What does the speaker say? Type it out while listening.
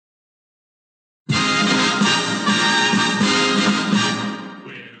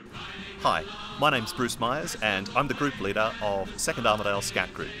Hi, my name's Bruce Myers and I'm the group leader of 2nd Armidale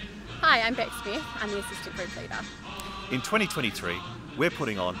Scout Group. Hi, I'm Beck Smith. I'm the assistant group leader. In 2023, we're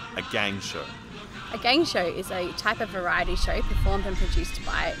putting on a gang show. A gang show is a type of variety show performed and produced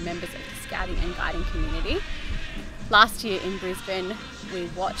by members of the scouting and guiding community. Last year in Brisbane, we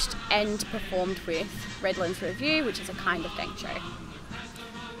watched and performed with Redlands Review, which is a kind of gang show.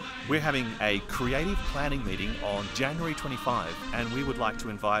 We're having a creative planning meeting on January 25 and we would like to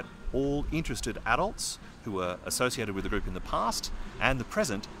invite all interested adults who were associated with the group in the past and the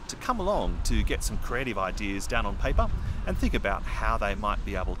present to come along to get some creative ideas down on paper and think about how they might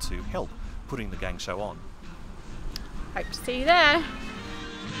be able to help putting the gang show on. Hope to see you there.